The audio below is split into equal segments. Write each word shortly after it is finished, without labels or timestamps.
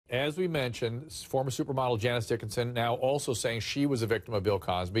as we mentioned, former supermodel Janice Dickinson now also saying she was a victim of Bill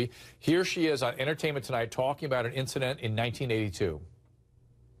Cosby. Here she is on Entertainment Tonight talking about an incident in 1982.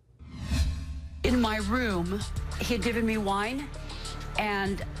 In my room, he had given me wine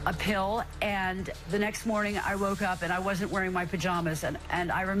and a pill, and the next morning I woke up and I wasn't wearing my pajamas,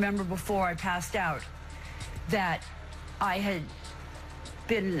 and I remember before I passed out that I had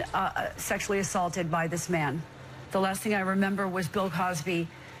been sexually assaulted by this man. The last thing I remember was Bill Cosby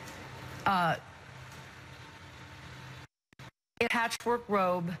in a patchwork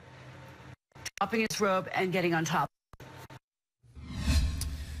robe, topping his robe and getting on top.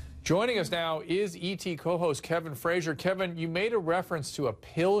 Joining us now is ET co-host Kevin Frazier. Kevin, you made a reference to a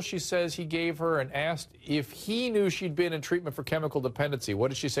pill she says he gave her and asked if he knew she'd been in treatment for chemical dependency. What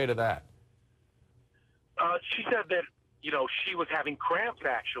did she say to that? She said that, you know, she was having cramps,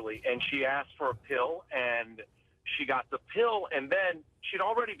 actually, and she asked for a pill, and she got the pill, and then she'd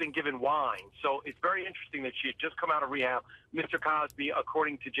already been given wine. So it's very interesting that she had just come out of rehab. Mr. Cosby,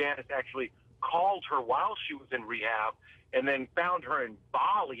 according to Janice, actually called her while she was in rehab and then found her in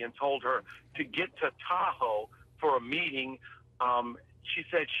Bali and told her to get to Tahoe for a meeting. She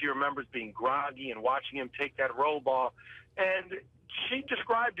said she remembers being groggy and watching him take that robe off. And she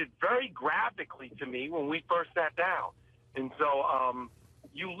described it very graphically to me when we first sat down. And so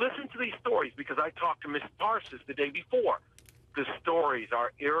you listen to these stories, because I talked to Miss Tarsis the day before. The stories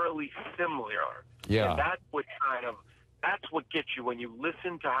are eerily similar. Yeah. And that's what gets you when you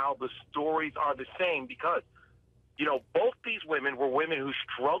listen to how the stories are the same, because, you know, both these women were women who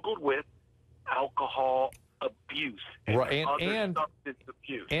struggled with alcohol abuse and other substance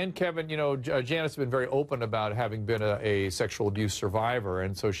abuse. And Kevin, you know, Janice has been very open about having been a sexual abuse survivor,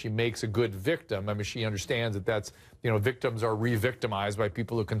 and so she makes a good victim. I mean, she understands that that's, you know, victims are re-victimized by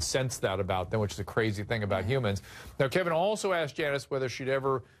people who can sense that about them, which is a crazy thing about humans. Now, Kevin also asked Janice whether she'd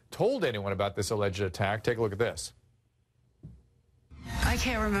ever told anyone about this alleged attack. Take a look at this. I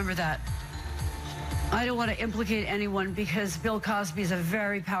can't remember that. I don't want to implicate anyone because Bill Cosby is a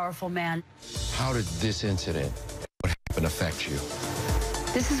very powerful man. How did this incident, what happened, affect you?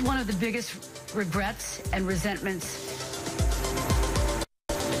 This is one of the biggest regrets and resentments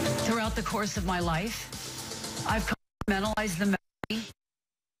throughout the course of my life. I've compartmentalized the memory.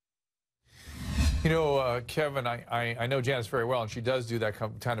 You know, Kevin, I know Janice very well, and she does do that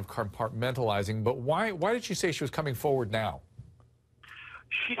kind of compartmentalizing, but why did she say she was coming forward now?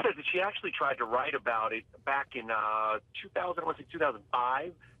 She said that she actually tried to write about it back in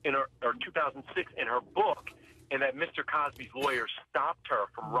 2005 or 2006 in her book, and that Mr. Cosby's lawyer stopped her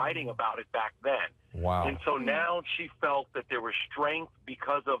from writing about it back then. Wow. And so now she felt that there was strength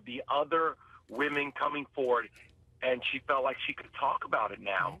because of the other women coming forward, and she felt like she could talk about it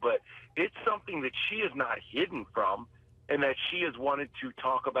now. But it's something that she is not hidden from, and that she has wanted to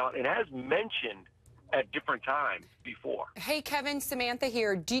talk about and has mentioned at different times before. Hey, Kevin, Samantha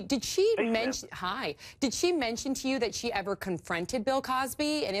here. Did she mention? Hi. Did she mention to you that she ever confronted Bill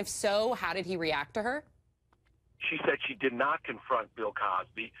Cosby? And if so, how did he react to her? She said she did not confront Bill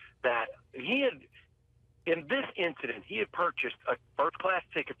Cosby, that he had, in this incident, he had purchased a first-class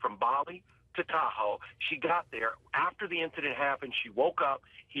ticket from Bali to Tahoe. She got there. After the incident happened, she woke up.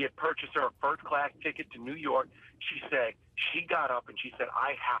 He had purchased her a first-class ticket to New York. She said she got up and she said,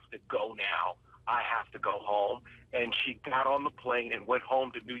 I have to go now. I have to go home. And she got on the plane and went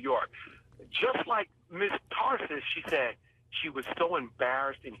home to New York. Just like Miss Tarsis, she said she was so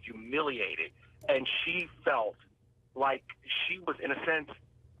embarrassed and humiliated, and she felt like she was, in a sense,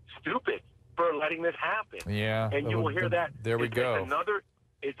 stupid for letting this happen. Yeah. And you will hear that. There we go.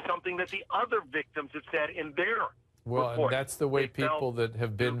 It's something that the other victims have said in their Well, and that's the way people that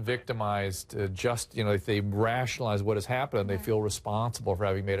have been victimized, just, you know, if they rationalize what has happened, they feel responsible for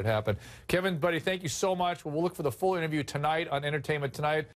having made it happen. Kevin, buddy, thank you so much. We'll look for the full interview tonight on Entertainment Tonight.